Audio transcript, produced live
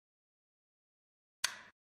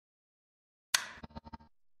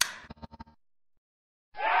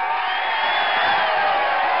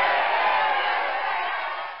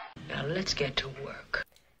let's get to work.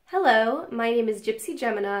 Hello, my name is Gypsy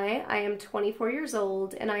Gemini. I am 24 years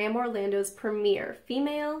old and I am Orlando's premier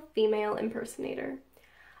female impersonator.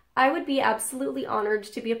 I would be absolutely honored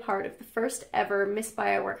to be a part of the first ever Miss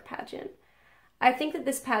Bio-WERRRK pageant. I think that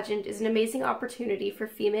this pageant is an amazing opportunity for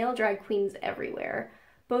female drag queens everywhere,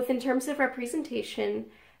 both in terms of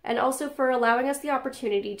representation and also for allowing us the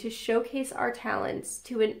opportunity to showcase our talents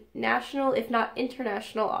to a national, if not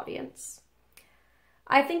international, audience.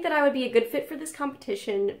 I think that I would be a good fit for this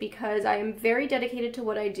competition because I am very dedicated to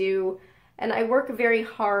what I do and I work very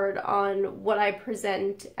hard on what I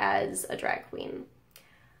present as a drag queen.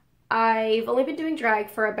 I've only been doing drag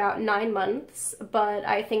for about 9 months, but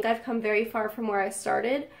I think I've come very far from where I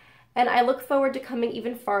started, and I look forward to coming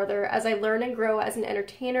even farther as I learn and grow as an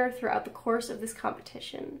entertainer throughout the course of this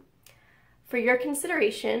competition. For your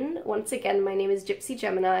consideration, once again, my name is Gypsy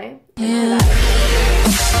Gemini.